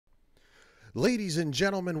Ladies and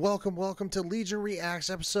gentlemen, welcome to Legion Reacts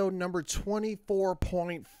episode number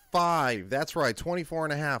 24.5. That's right, 24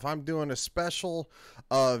 and a half. I'm doing a special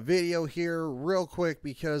video here real quick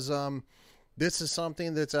because this is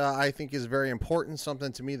something that I think is very important,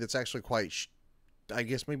 something to me that's actually quite, I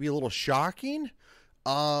guess maybe a little shocking.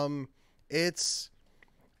 It's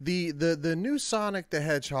the new Sonic the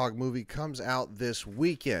Hedgehog movie comes out this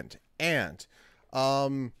weekend, and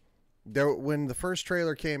when the first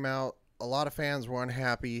trailer came out, a lot of fans were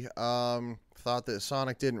unhappy, thought that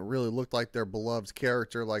Sonic didn't really look like their beloved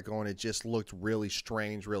character, it just looked really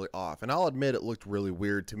strange, really off. And I'll admit it looked really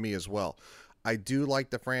weird to me as well. I do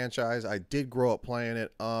like the franchise. I did grow up playing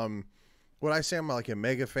it. Would I say I'm like a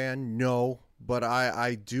mega fan? No, but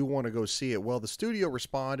I do want to go see it. Well, the studio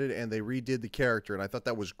responded and they redid the character, and I thought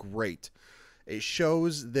that was great. It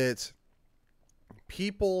shows that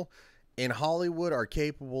people in Hollywood are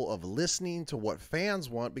capable of listening to what fans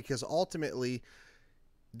want, because ultimately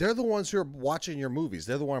they're the ones who are watching your movies.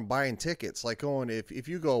 They're the one buying tickets. If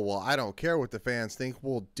you go, well, I don't care what the fans think.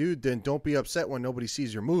 Well, dude, then don't be upset when nobody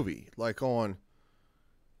sees your movie.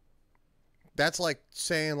 That's like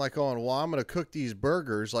saying well, I'm going to cook these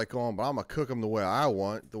burgers, but I'm going to cook them the way I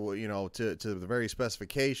want, to the very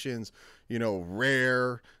specifications,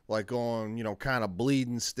 rare, kind of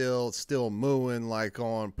bleeding still mooing,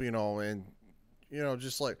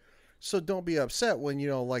 so don't be upset when,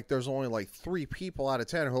 there's only 3 people out of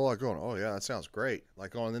 10 who are going, oh yeah, that sounds great.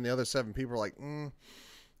 And then the other 7 people are like, is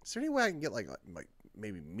there any way I can get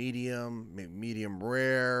maybe medium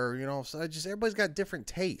rare, so everybody's got different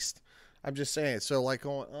taste. I'm just saying. So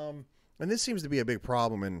and this seems to be a big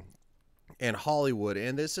problem in Hollywood,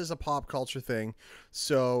 and this is a pop culture thing,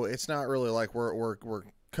 so it's not really like we're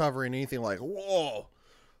covering anything whoa.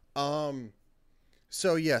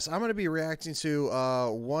 So yes, I'm going to be reacting to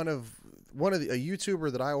a YouTuber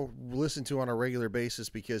that I listen to on a regular basis,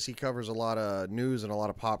 because he covers a lot of news and a lot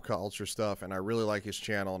of pop culture stuff, and I really like his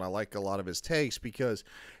channel, and I like a lot of his takes because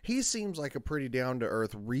he seems like a pretty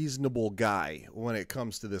down-to-earth, reasonable guy when it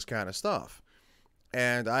comes to this kind of stuff.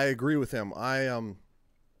 And I agree with him.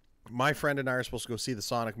 My friend and I are supposed to go see the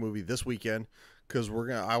Sonic movie this weekend, because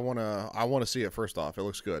I want to see it. First off, it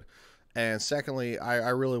looks good. And secondly, I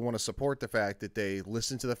really want to support the fact that they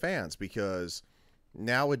listen to the fans, because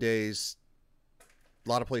nowadays a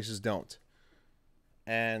lot of places don't.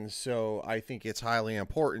 And so I think it's highly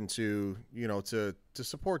important to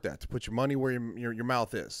support that, to put your money where your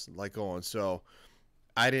mouth is, So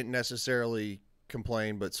I didn't necessarily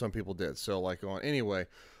complain, but some people did. So anyway,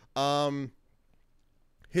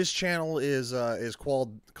 his channel is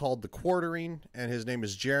called The Quartering, and his name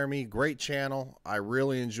is Jeremy. Great channel. I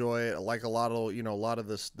really enjoy it. I like a lot of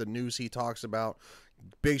the news he talks about.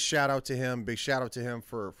 Big shout out to him. Big shout out to him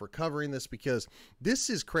for covering this, because this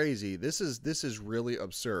is crazy. This is really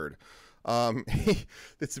absurd.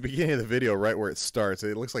 It's the beginning of the video, right where it starts.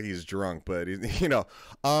 It looks like he's drunk, but the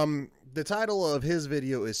title of his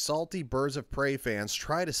video is "Salty Birds of Prey Fans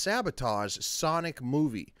Try to Sabotage Sonic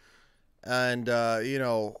Movie." And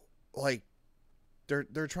they're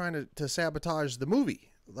trying to sabotage the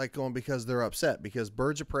movie, because they're upset because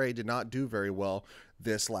Birds of Prey did not do very well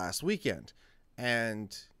this last weekend.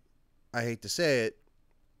 And I hate to say it,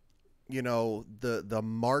 the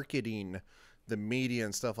marketing, the media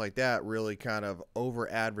and stuff like that really kind of over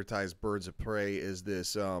advertised Birds of Prey as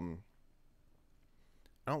this I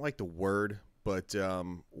don't like the word, but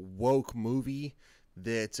woke movie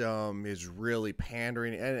that is really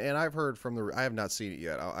pandering. And I've heard from I have not seen it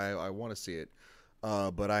yet. I want to see it,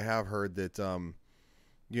 but I have heard that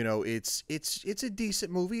it's a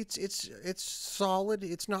decent movie. It's solid.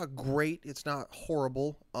 It's not great. It's not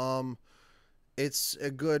horrible. It's a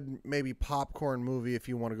good maybe popcorn movie if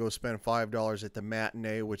you want to go spend $5 at the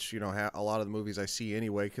matinee, which a lot of the movies I see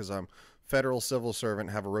anyway, because I'm federal civil servant,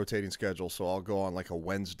 have a rotating schedule, so I'll go on a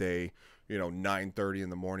Wednesday, 9:30 in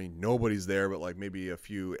the morning. Nobody's there but maybe a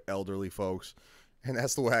few elderly folks, and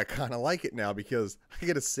that's the way I kind of like it now, because I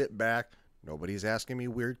get to sit back. Nobody's asking me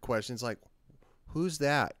weird questions like, who's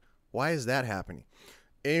that? Why is that happening?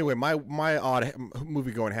 Anyway, my odd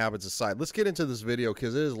movie-going habits aside, let's get into this video,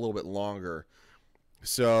 because it is a little bit longer.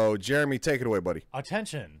 So, Jeremy, take it away, buddy.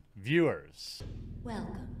 Attention, viewers.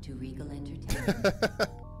 Welcome to Regal Entertainment.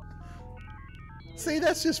 See,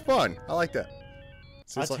 that's just fun. I like that.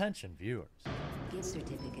 So Attention, viewers. Gift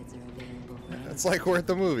certificates are available for it's like we're at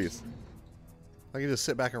the movies. I can just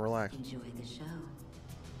sit back and relax. enjoy the show.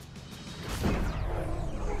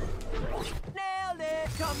 Nailed it!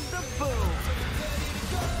 Comes the boom!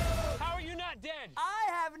 How are you not dead? I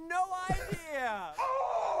have no idea!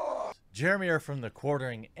 Jeremy are from The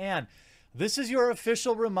Quartering, and This is your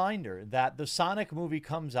official reminder that the Sonic movie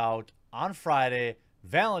comes out on Friday,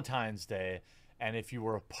 Valentine's Day, and if you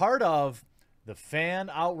were a part of the fan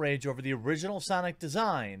outrage over the original Sonic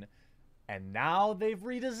design, and now they've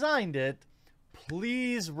redesigned it,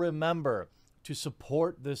 please remember to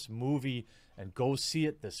support this movie and go see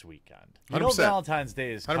it this weekend. You know 100%. Valentine's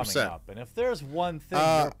Day is coming 100%. up, and if there's one thing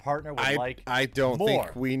your partner would like I don't more,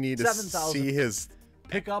 think we need to 7,000 see his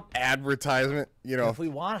pick up. advertisement. You know, If we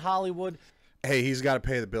want Hollywood, hey, he's got to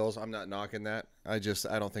pay the bills. I'm not knocking that. I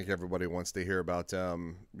don't think everybody wants to hear about,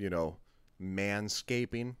 you know,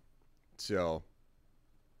 manscaping. So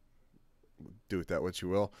do with that what you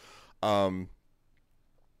will.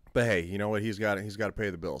 But hey, you know what? He's got to pay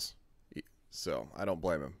the bills. So I don't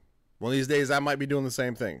blame him. One of these days, I might be doing the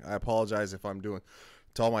same thing. I apologize if I'm doing,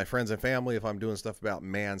 to all my friends and family, if I'm doing stuff about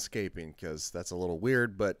manscaping, because that's a little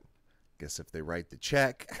weird, but I guess if they write the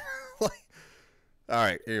check. All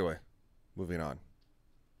right, anyway, moving on.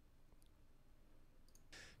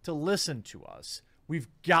 to listen to us, we've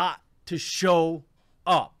got to show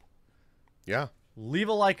up. Yeah. Leave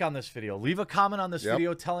a like on this video. Leave a comment on this Yep.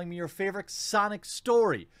 video telling me your favorite Sonic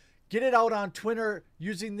story. Get it out on Twitter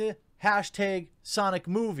using the hashtag Sonic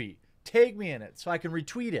Movie. Tag me in it so I can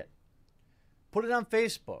retweet it. Put it on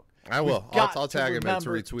Facebook. I will. We've got I'll tag him in to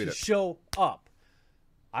remember retweet to it. show up.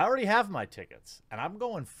 I already have my tickets, and I'm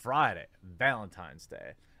going Friday, Valentine's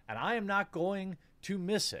Day, and I am not going to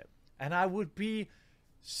miss it. And I would be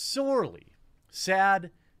sorely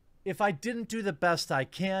sad if I didn't do the best I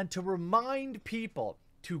can to remind people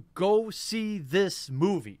to go see this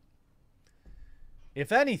movie.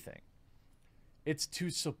 If anything, it's to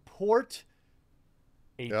support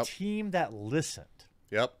a Yep. team that listened.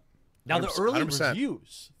 Yep. Now, the 100%, early 100%.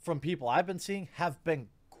 reviews from people I've been seeing have been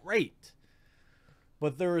great.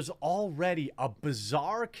 But there is already a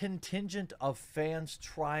bizarre contingent of fans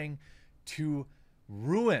trying to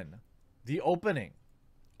ruin the opening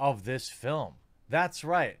of this film. That's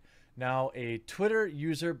right. Now, a Twitter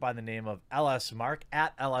user by the name of LSMark,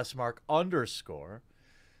 at @LSMark_,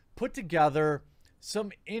 put together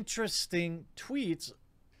some interesting tweets.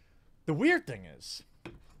 The weird thing is,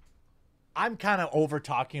 I'm kind of over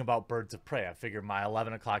talking about Birds of Prey. I figured my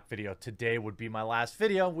 11 o'clock video today would be my last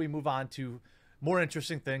video. We move on to more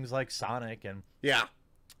interesting things like Sonic and Yeah.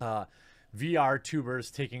 VR tubers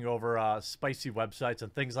taking over spicy websites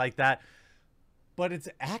and things like that. But it's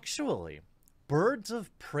actually Birds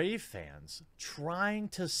of Prey fans trying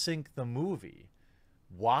to sink the movie.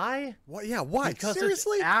 Why? What? Yeah. Why? Because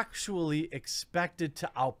Seriously? it's actually expected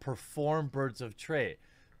to outperform Birds of Prey.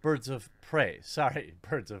 Birds of Prey.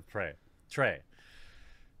 Trey.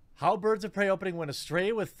 How Birds of Prey opening went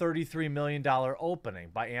astray with $33 million opening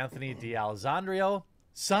by Anthony D'Alessandro.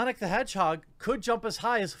 Sonic the Hedgehog could jump as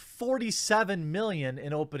high as $47 million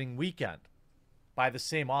in opening weekend by the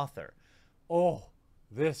same author. Oh,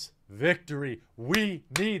 this victory. We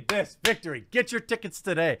need this victory. Get your tickets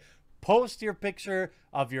today. Post your picture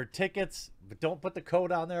of your tickets, but don't put the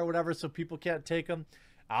code on there or whatever so people can't take them.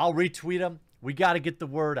 I'll retweet them. We got to get the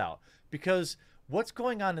word out because what's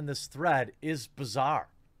going on in this thread is bizarre.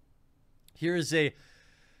 Here is a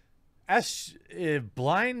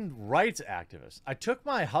blind rights activist. I took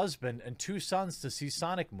my husband and 2 sons to see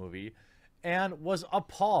Sonic movie and was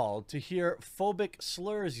appalled to hear phobic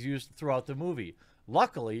slurs used throughout the movie.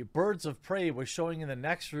 Luckily, Birds of Prey was showing in the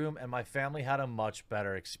next room and my family had a much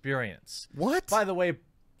better experience. What? By the way,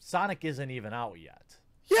 Sonic isn't even out yet.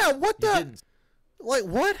 Yeah. What You the? didn't- Like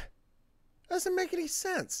what? Doesn't make any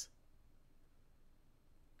sense.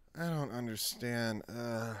 I don't understand.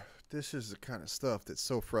 This is the kind of stuff that's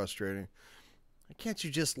so frustrating. Can't you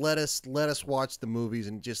just let us watch the movies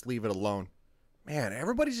and just leave it alone? Man,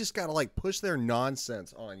 everybody's just got to like push their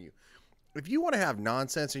nonsense on you. If you want to have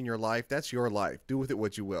nonsense in your life, that's your life. Do with it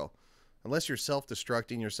what you will. Unless you're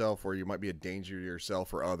self-destructing yourself or you might be a danger to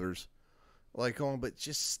yourself or others. Like going, but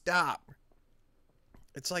just stop.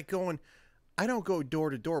 It's like going, I don't go door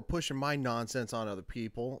to door pushing my nonsense on other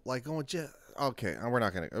people. Like going, just, okay, we're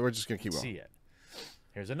just going to keep going. See it.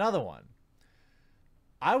 Here's another one.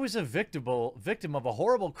 I was a victim of a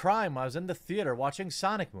horrible crime when I was in the theater watching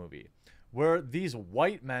Sonic movie, where these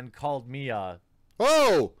white men called me a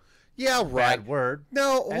Oh, yeah, right. bad word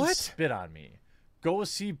No, and what? spit on me. Go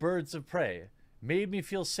see Birds of Prey. Made me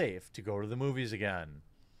feel safe to go to the movies again.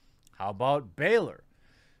 How about Baylor?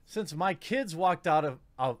 Since my kids walked out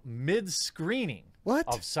of mid-screening What?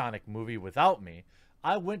 of Sonic movie without me,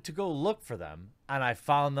 I went to go look for them, and I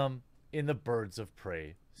found them in the Birds of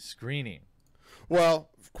Prey screening. Well,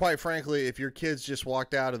 quite frankly, if your kids just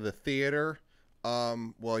walked out of the theater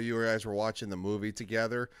while you guys were watching the movie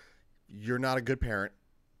together, you're not a good parent.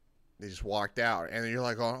 They just walked out, and you're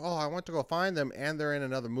like, oh, I went to go find them, and they're in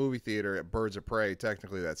another movie theater at Birds of Prey.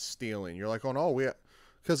 Technically, that's stealing. You're like, oh no,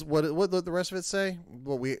 because what did the rest of it say?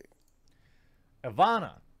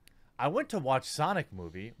 Ivana, I went to watch Sonic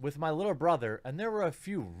movie with my little brother, and there were a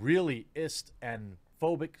few really ist and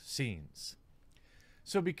phobic scenes.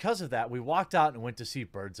 So because of that, we walked out and went to see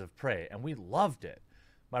Birds of Prey, and we loved it.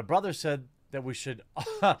 My brother said that we should,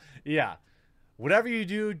 yeah, whatever you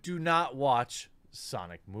do, do not watch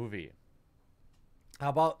Sonic movie. How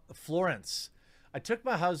about Florence? I took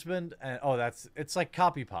my husband and it's like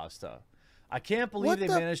copy pasta. I can't believe they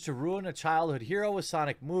managed to ruin a childhood hero with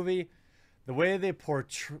Sonic movie. The way they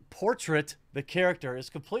portrait the character is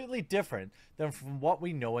completely different than from what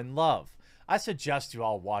we know and love. I suggest you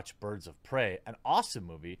all watch Birds of Prey, an awesome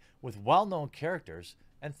movie with well-known characters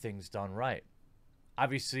and things done right.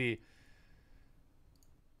 Obviously,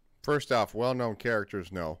 first off, well-known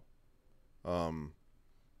characters, no.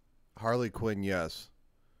 Harley Quinn, yes.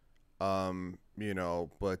 You know,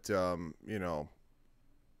 but you know,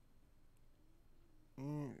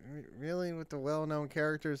 really with the well-known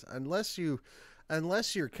characters, unless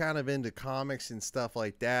you're kind of into comics and stuff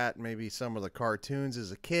like that, maybe some of the cartoons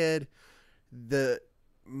as a kid,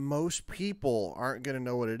 most people aren't going to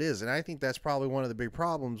know what it is. And I think that's probably one of the big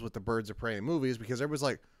problems with the Birds of Prey movies, because everyone's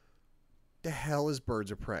like, the hell is Birds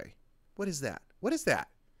of Prey? What is that? What is that?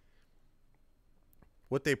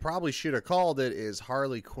 What they probably should have called it is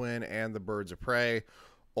Harley Quinn and the Birds of Prey,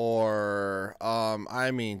 or but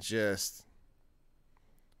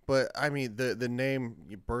I mean the name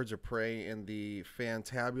Birds of Prey and the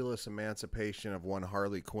fantabulous emancipation of one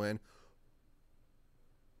Harley Quinn.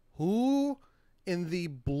 Who in the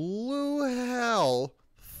blue hell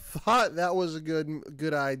thought that was a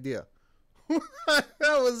good idea? That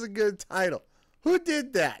was a good title. Who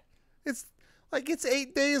did that? It's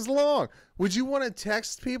 8 days long. Would you want to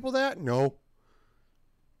text people that? No.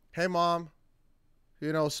 Hey mom,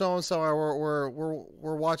 you know, so and so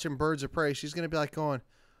we're watching Birds of Prey. She's gonna be like going,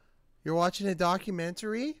 "You're watching a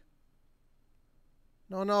documentary?"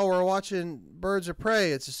 No, we're watching Birds of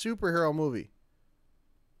Prey. It's a superhero movie.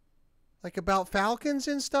 Like about falcons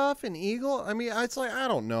and stuff and eagle. I mean, it's like, I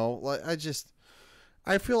don't know. Like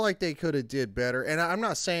I feel like they could have did better. And I'm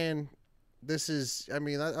not saying this is, I'm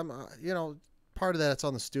you know, part of that it's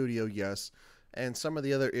on the studio, yes. And some of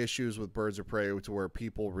the other issues with Birds of Prey to where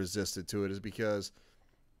people resisted to it is because,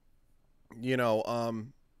 you know,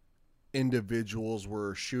 individuals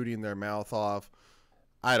were shooting their mouth off.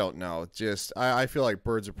 I don't know. Just I feel like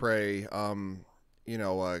Birds of Prey, you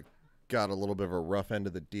know, got a little bit of a rough end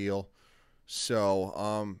of the deal.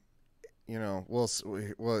 So, you know, well,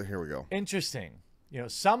 here we go. Interesting. You know,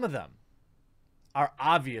 some of them are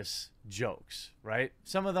obvious jokes, right?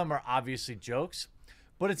 Some of them are obviously jokes,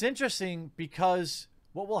 but it's interesting because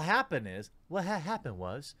what will happen is, what happened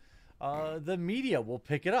was, the media will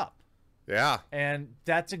pick it up. Yeah. And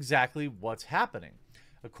that's exactly what's happening.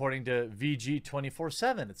 According to VG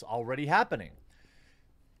 24/7, it's already happening.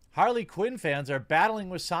 Harley Quinn fans are battling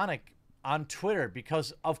with Sonic on Twitter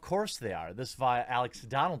because, of course, they are. This via Alex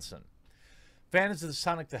Donaldson. Fans of the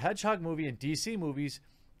Sonic the Hedgehog movie and DC movies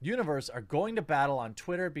universe are going to battle on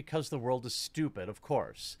Twitter because the world is stupid, of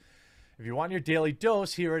course. If you want your daily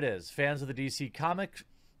dose, here it is. Fans of the DC comic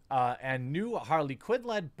and new Harley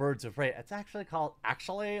Quinn-led Birds of Prey. It's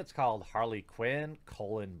called Harley Quinn: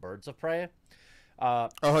 Birds of Prey.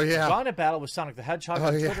 Oh yeah. Gone to battle with Sonic the Hedgehog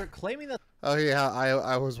on Twitter, claiming that. Oh yeah,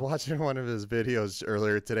 I was watching one of his videos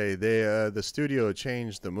earlier today. They the studio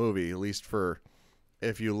changed the movie, at least for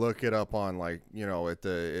if you look it up on, like, you know, at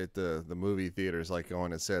the movie theaters, like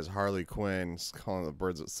going, it says Harley Quinn's calling the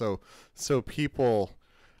birds. So people,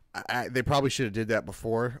 they probably should have did that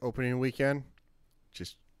before opening weekend.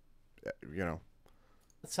 Just, you know,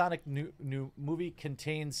 Sonic new movie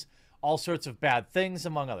contains all sorts of bad things,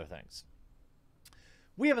 among other things.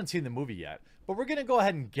 We haven't seen the movie yet, but we're going to go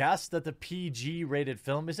ahead and guess that the PG-rated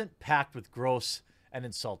film isn't packed with gross and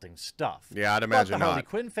insulting stuff. Yeah, I'd imagine but the Harley not.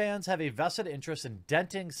 Quinn fans have a vested interest in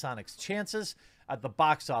denting Sonic's chances at the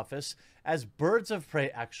box office, as Birds of Prey,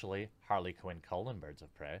 actually, Harley Quinn: Birds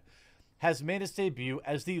of Prey, has made its debut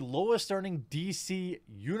as the lowest-earning DC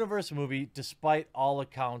Universe movie, despite all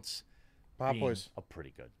accounts being a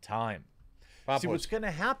pretty good time. See, what's going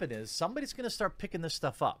to happen is somebody's going to start picking this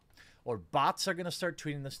stuff up, or bots are going to start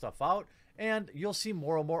tweeting this stuff out, and you'll see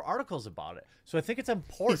more and more articles about it. So I think it's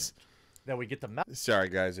important that we get the message. Sorry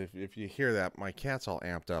guys, if you hear that, my cat's all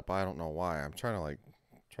amped up. I don't know why. I'm trying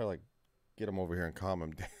to get him over here and calm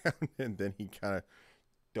him down, and then he kind of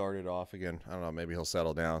darted off again. I don't know, maybe he'll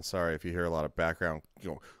settle down. Sorry if you hear a lot of background,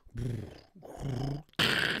 you know,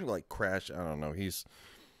 like crash. I don't know.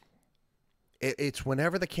 it's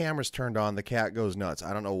whenever the camera's turned on, the cat goes nuts.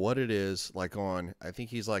 I don't know what it is. Like I think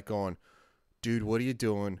he's like going, dude, what are you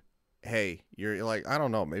doing? Hey, you're like, I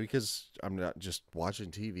don't know, maybe because I'm not just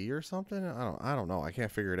watching TV or something. I don't know. I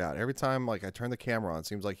can't figure it out. Every time like I turn the camera on, it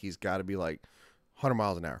seems like he's got to be like 100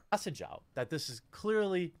 miles an hour. Message out that this is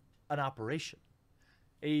clearly an operation,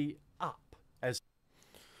 a op. As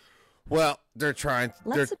Well, they're trying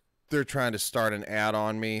to start an ad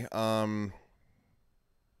on me. And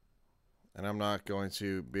I'm not going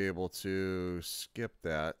to be able to skip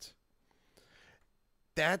that.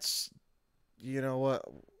 That's, you know what?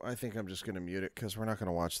 I think I'm just going to mute it because we're not going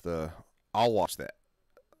to watch I'll watch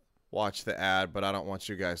the ad, but I don't want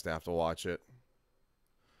you guys to have to watch it.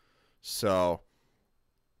 So,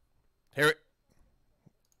 there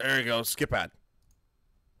we go. Skip ad.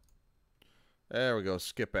 There we go.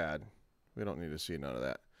 Skip ad. We don't need to see none of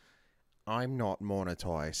that. I'm not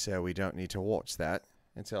monetized, so we don't need to watch that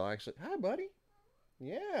until actually. Hi, buddy.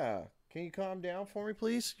 Yeah. Can you calm down for me,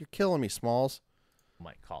 please? You're killing me, Smalls.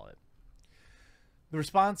 might call it. The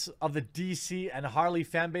response of the DC and Harley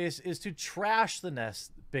fan base is to trash the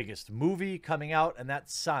next biggest movie coming out, and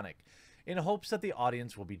that's Sonic, in hopes that the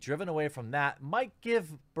audience will be driven away from that might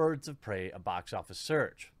give Birds of Prey a box office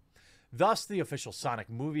surge. Thus, the official Sonic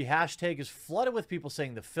movie hashtag is flooded with people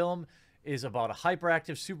saying the film is about a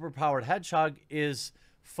hyperactive, superpowered hedgehog, is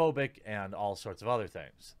phobic, and all sorts of other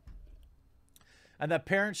things. And that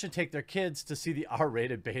parents should take their kids to see the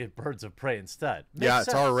R-rated Birds of Prey instead. Makes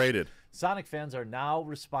sense. R-rated. Sonic fans are now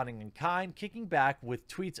responding in kind, kicking back with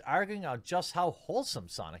tweets arguing on just how wholesome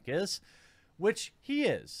Sonic is, which he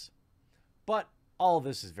is. But all of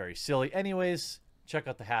this is very silly. Anyways, check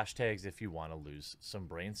out the hashtags if you want to lose some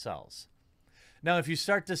brain cells. Now, if you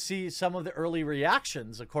start to see some of the early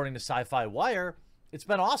reactions, according to Sci-Fi Wire, it's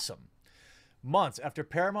been awesome. Months after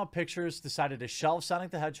Paramount Pictures decided to shelve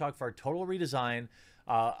Sonic the Hedgehog for a total redesign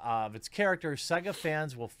of its character, Sega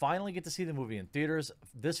fans will finally get to see the movie in theaters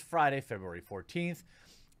this Friday, February 14th.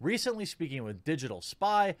 Recently speaking with Digital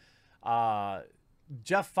Spy,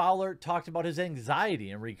 Jeff Fowler talked about his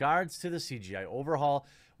anxiety in regards to the CGI overhaul,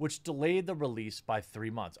 which delayed the release by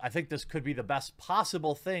 3 months. I think this could be the best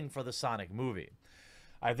possible thing for the Sonic movie.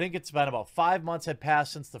 I think it's been about 5 months had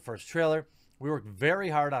passed since the first trailer. We worked very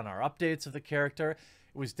hard on our updates of the character.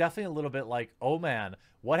 It was definitely a little bit like, oh man,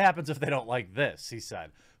 what happens if they don't like this, he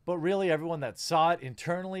said. But really, everyone that saw it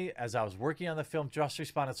internally as I was working on the film just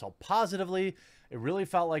responded so positively. It really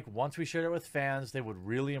felt like once we shared it with fans, they would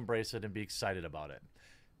really embrace it and be excited about it.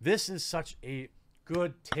 This is such a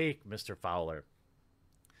good take, Mr. Fowler.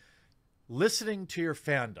 Listening to your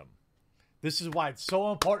fandom. This is why it's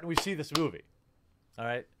so important we see this movie. All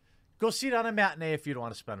right? Go see it on a matinee if you don't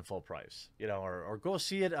want to spend full price, or go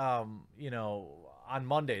see it, on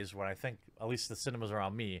Mondays when I think at least the cinemas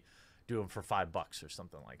around me do them for $5 or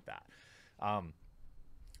something like that.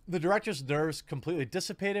 The director's nerves completely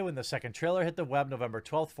dissipated when the second trailer hit the web November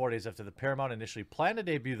 12th, 4 days after the Paramount initially planned to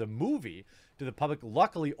debut the movie to the public.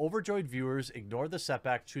 Luckily, overjoyed viewers ignored the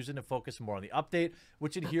setback, choosing to focus more on the update,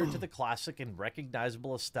 which adhered to the classic and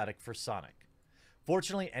recognizable aesthetic for Sonic.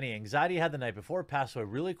 Fortunately, any anxiety I had the night before passed away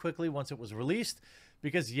really quickly once it was released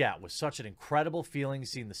because, yeah, it was such an incredible feeling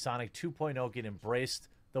seeing the Sonic 2.0 get embraced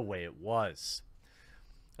the way it was.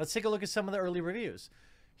 Let's take a look at some of the early reviews.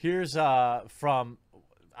 Here's from,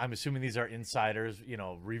 I'm assuming these are insiders,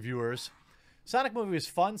 reviewers. Sonic movie was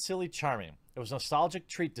fun, silly, charming. It was a nostalgic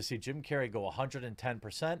treat to see Jim Carrey go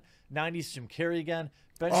 110%. 90s Jim Carrey again.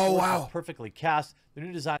 Ben Schwartz was perfectly cast. The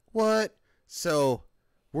new design. What? So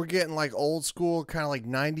we're getting like old school, kind of like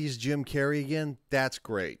 90s Jim Carrey again. That's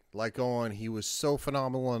great. Like he was so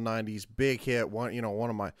phenomenal in the 90s. Big hit. One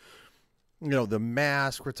of my, The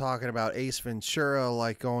Mask. We're talking about Ace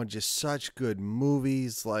Ventura. Just such good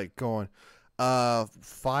movies.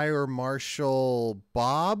 Fire Marshal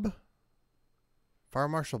Bob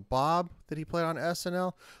that he played on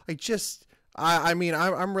SNL.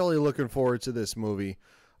 I'm really looking forward to this movie.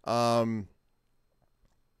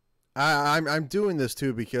 I'm doing this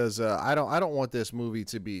too because I don't want this movie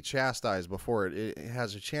to be chastised before it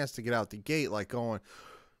has a chance to get out the gate.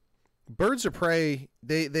 Birds of Prey,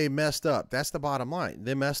 they messed up. That's the bottom line.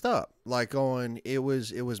 They messed up. It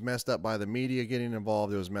was messed up by the media getting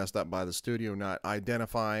involved. It was messed up by the studio not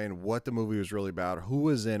identifying what the movie was really about, who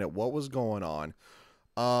was in it, what was going on.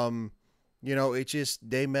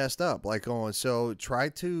 They messed up. So try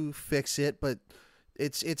to fix it, but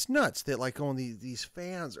it's nuts that these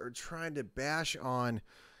fans are trying to bash on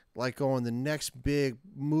the next big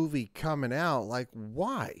movie coming out.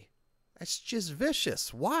 Why? That's just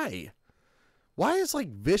vicious. Why Why is like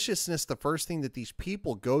viciousness the first thing that these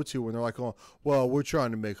people go to when they're like, oh, well, we're trying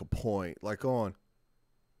to make a point? Like, on,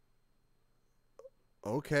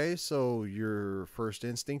 okay, so your first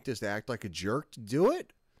instinct is to act like a jerk to do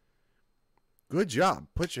it? Good job.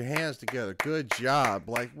 Put your hands together. Good job.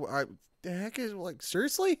 Like, the heck is, like,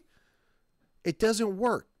 seriously? It doesn't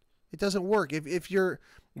work. It doesn't work. If you're,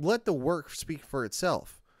 let the work speak for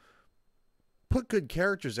itself. Put good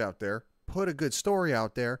characters out there. Put a good story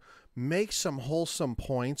out there. Make some wholesome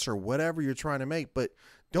points or whatever you're trying to make, but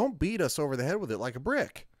don't beat us over the head with it like a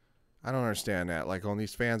brick. I don't understand that. Like, on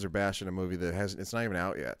these fans are bashing a movie that hasn't, it's not even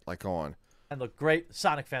out yet. Like, on. And look great.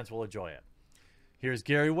 Sonic fans will enjoy it. Here's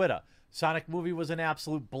Gary Whitta. Sonic movie was an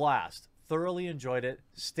absolute blast. Thoroughly enjoyed it.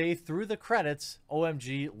 Stay through the credits.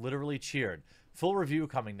 OMG, literally cheered. Full review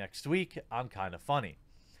coming next week on Kinda Funny.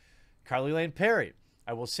 Carly Lane Perry.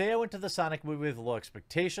 I will say I went to the Sonic movie with low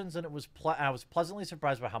expectations, and I was pleasantly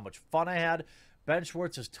surprised by how much fun I had. Ben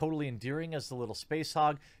Schwartz is totally endearing as the little space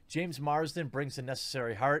hog. James Marsden brings the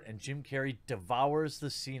necessary heart, and Jim Carrey devours the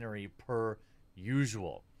scenery per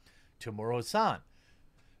usual. Tomorrow-san.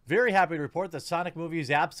 Very happy to report the Sonic movie is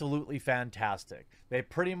absolutely fantastic. They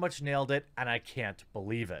pretty much nailed it, and I can't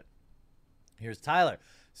believe it. Here's Tyler.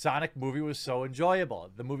 Sonic movie was so enjoyable.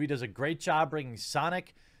 The movie does a great job bringing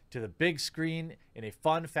Sonic to the big screen in a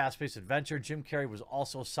fun, fast-paced adventure. Jim Carrey was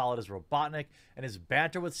also solid as Robotnik, and his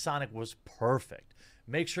banter with Sonic was perfect.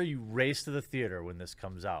 Make sure you race to the theater when this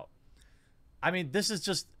comes out. I mean, this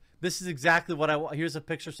is exactly what I want. Here's a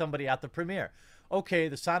picture of somebody at the premiere. Okay,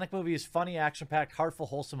 the Sonic movie is funny, action-packed, heartful,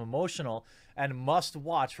 wholesome, emotional, and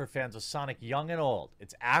must-watch for fans of Sonic young and old.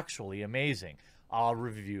 It's actually amazing. I'll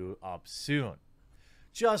review up soon.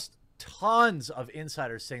 Just tons of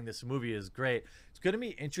insiders saying this movie is great. It's going to be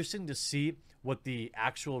interesting to see what the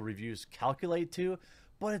actual reviews calculate to,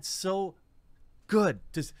 but it's so good.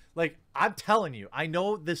 Just like, I'm telling you, I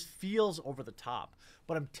know this feels over the top,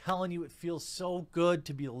 but I'm telling you, it feels so good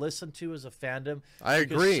to be listened to as a fandom. I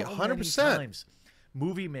agree, so 100%. Times,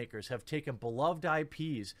 movie makers have taken beloved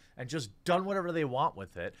IPs and just done whatever they want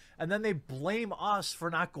with it, and then they blame us for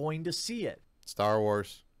not going to see it. Star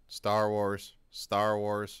Wars, Star Wars, Star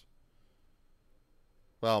Wars.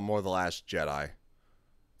 Well, more The Last Jedi.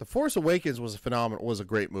 The Force Awakens was a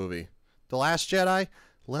great movie. The Last Jedi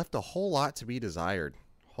left a whole lot to be desired.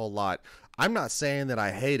 Whole lot. I'm not saying that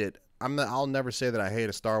I hate it. I'll never say that I hate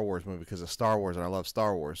a Star Wars movie because of Star Wars, and I love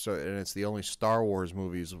Star Wars. So, and it's the only Star Wars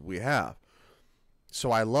movies we have.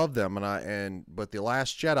 So I love them, but The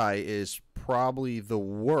Last Jedi is probably the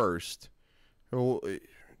worst.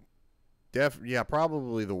 Yeah,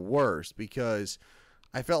 probably the worst, because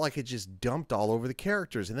I felt like it just dumped all over the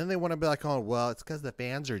characters. And then they want to be like, oh, well, it's because the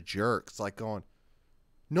fans are jerks. Like, going,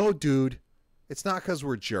 no, dude, it's not because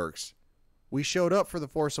we're jerks. We showed up for The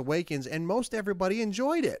Force Awakens, and most everybody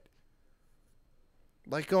enjoyed it.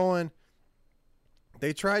 Like, going,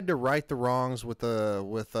 they tried to right the wrongs with the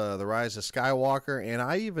Rise of Skywalker, and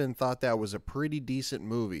I even thought that was a pretty decent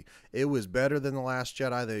movie. It was better than The Last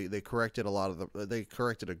Jedi. They corrected they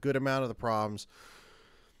corrected a good amount of the problems.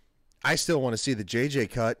 I still want to see the JJ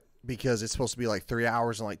cut because it's supposed to be like 3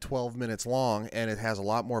 hours and like 12 minutes long, and it has a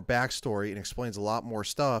lot more backstory and explains a lot more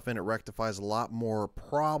stuff, and it rectifies a lot more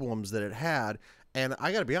problems that it had. And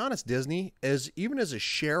I got to be honest, Disney, even as a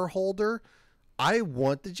shareholder, I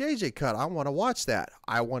want the JJ cut. I want to watch that.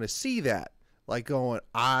 I want to see that. Like, going,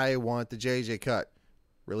 I want the JJ cut.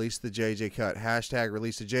 Release the JJ cut. Hashtag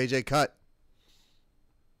release the JJ cut.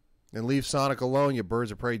 And leave Sonic alone, you birds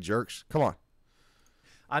of prey jerks. Come on.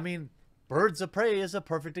 I mean, Birds of Prey is a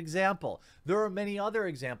perfect example. There are many other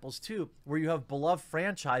examples, too, where you have beloved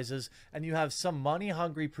franchises and you have some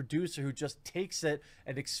money-hungry producer who just takes it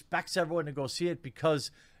and expects everyone to go see it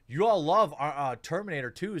because you all love Terminator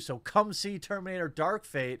 2, so come see Terminator Dark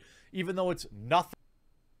Fate, even though it's nothing.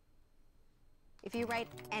 If you write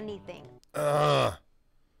anything.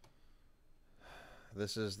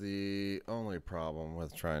 This is the only problem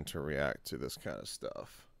with trying to react to this kind of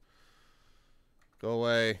stuff. Go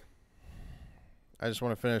away. I just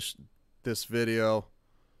want to finish this video.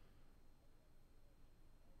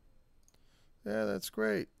 Yeah, that's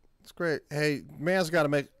great. It's great. Hey, man's got to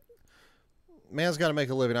make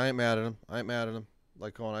a living. I ain't mad at him.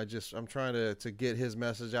 Like, going, I'm trying to get his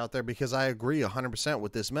message out there because I agree 100%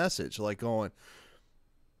 with this message. Like, going,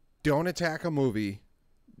 don't attack a movie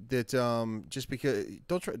that just because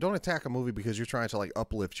don't attack a movie because you're trying to like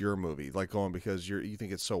uplift your movie. Like, going, because you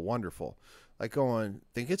think it's so wonderful. Like, going,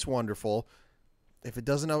 think it's wonderful. If it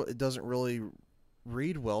doesn't really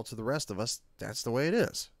read well to the rest of us, that's the way it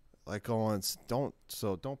is. Like, going, don't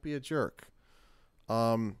be a jerk.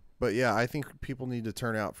 But yeah, I think people need to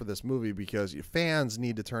turn out for this movie because fans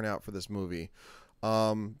need to turn out for this movie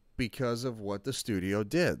because of what the studio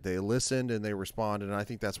did. They listened and they responded, and I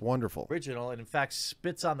think that's wonderful. Original, and in fact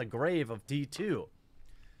spits on the grave of D2.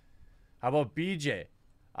 How about BJ?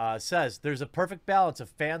 Says, there's a perfect balance of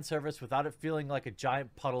fan service without it feeling like a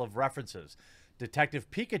giant puddle of references.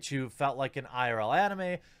 Detective Pikachu felt like an IRL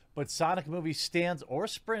anime, but Sonic movie stands or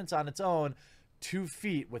sprints on its own 2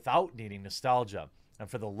 feet without needing nostalgia. And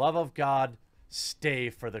for the love of God, stay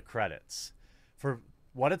for the credits. For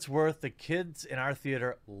what it's worth, the kids in our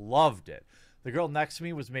theater loved it. The girl next to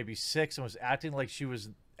me was maybe 6 and was acting like she was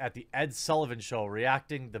at the Ed Sullivan Show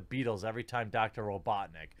reacting the Beatles every time Dr.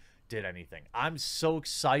 Robotnik did anything. I'm so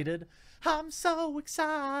excited. I'm so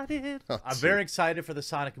excited. I'm very excited for the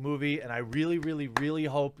Sonic movie, and I really, really, really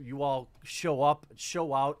hope you all show up,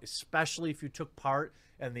 show out, especially if you took part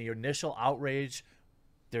in the initial outrage.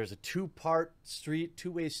 There's a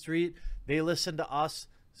two-way street. They listened to us,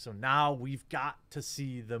 so now we've got to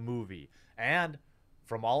see the movie. And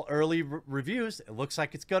from all early reviews, it looks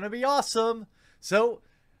like it's going to be awesome. So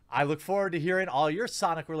I look forward to hearing all your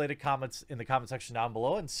Sonic-related comments in the comment section down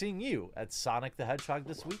below and seeing you at Sonic the Hedgehog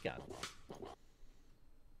this weekend.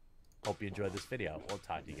 Hope you enjoyed this video. We'll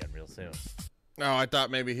talk to you again real soon. No, I thought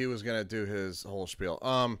maybe he was gonna do his whole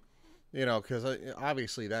spiel. You know, because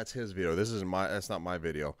obviously that's his video. That's not my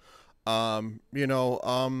video. You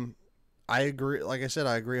know, I agree. Like I said,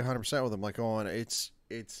 I agree 100% with him. Like,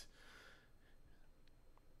 it's.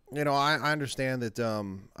 You know, I understand that.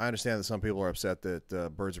 I understand that some people are upset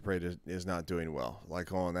that Birds of Prey is not doing well. Like,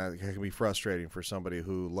 that can be frustrating for somebody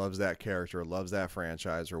who loves that character, loves that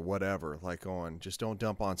franchise, or whatever. Like, just don't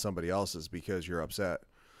dump on somebody else's because you're upset.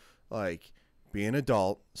 Like, be an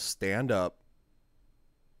adult, stand up,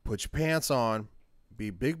 put your pants on, be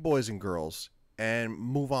big boys and girls, and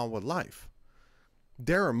move on with life.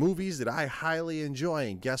 There are movies that I highly enjoy,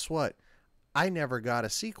 and guess what? I never got a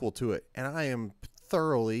sequel to it, and I am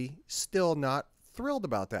thoroughly still not thrilled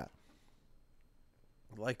about that.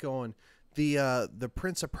 Like the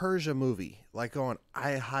Prince of Persia movie. Like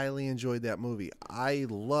I highly enjoyed that movie. I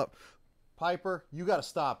love Piper. You got to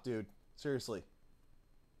stop, dude. Seriously.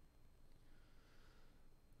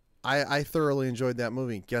 I thoroughly enjoyed that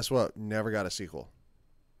movie. Guess what? Never got a sequel.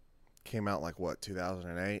 Came out like what,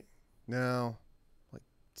 2008? No, like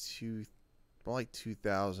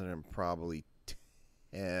 2000 and probably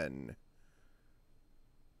 10.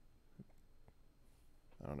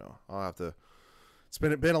 I don't know. I'll have to. It's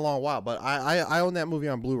been a long while, but I own that movie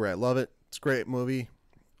on Blu-ray. I love it. It's a great movie.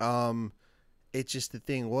 It's just the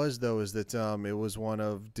thing was though is that it was one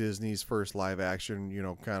of Disney's first live action, you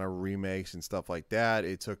know, kind of remakes and stuff like that.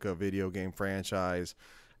 It took a video game franchise,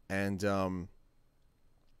 and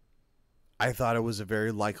I thought it was a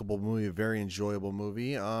very likable movie, a very enjoyable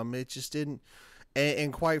movie. It just didn't,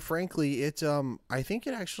 and quite frankly, I think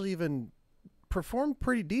it actually even performed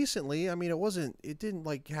pretty decently. I mean, it didn't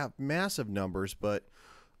like have massive numbers, but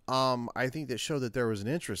I think that showed that there was an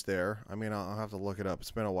interest there. I mean, I'll have to look it up.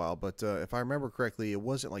 It's been a while, but if I remember correctly, it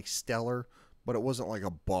wasn't like stellar, but it wasn't like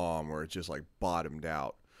a bomb where it just like bottomed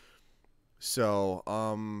out. So,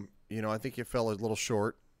 you know, I think it fell a little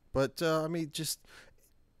short, but I mean, just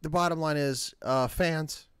the bottom line is,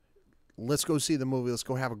 fans, let's go see the movie. Let's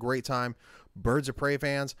go have a great time. Birds of Prey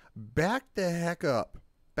fans, back the heck up.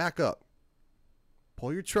 Back up.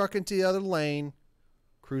 Pull your truck into the other lane.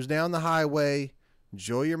 Cruise down the highway.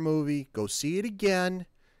 Enjoy your movie. Go see it again.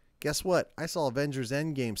 Guess what? I saw Avengers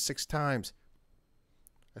Endgame 6 times.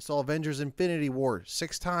 I saw Avengers Infinity War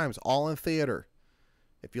 6 times, all in theater.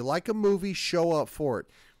 If you like a movie, show up for it.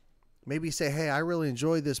 Maybe say, hey, I really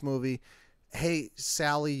enjoyed this movie. Hey,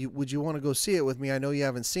 Sally, would you want to go see it with me? I know you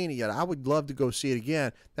haven't seen it yet. I would love to go see it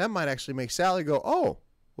again. That might actually make Sally go, oh,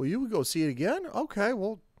 well, you would go see it again? Okay,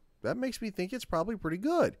 well, that makes me think it's probably pretty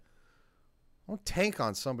good. Don't tank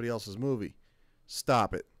on somebody else's movie.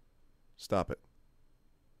 Stop it. Stop it.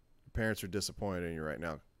 Your parents are disappointed in you right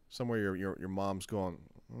now. Somewhere your mom's going,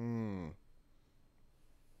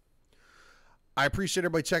 I appreciate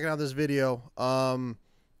everybody checking out this video.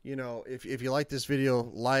 You know, if you like this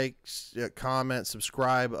video, like, comment,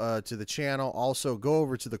 subscribe to the channel. Also, go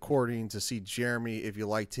over to the Courting to see Jeremy if you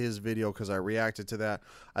liked his video, because I reacted to that.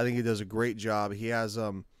 I think he does a great job. He has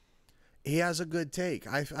a good take.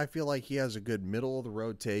 I feel like he has a good middle of the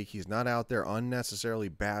road take. He's not out there unnecessarily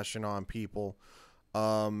bashing on people.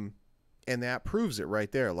 And that proves it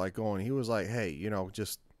right there. Like he was like, hey, you know,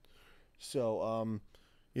 just so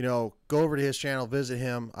you know, go over to his channel, visit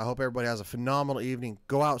him. I hope everybody has a phenomenal evening.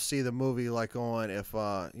 Go out, see the movie. Like if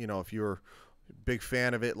you know, if you're Big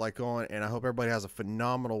fan of it, like going, and I hope everybody has a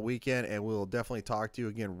phenomenal weekend, and we'll definitely talk to you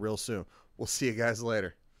again real soon. We'll see you guys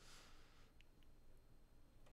later.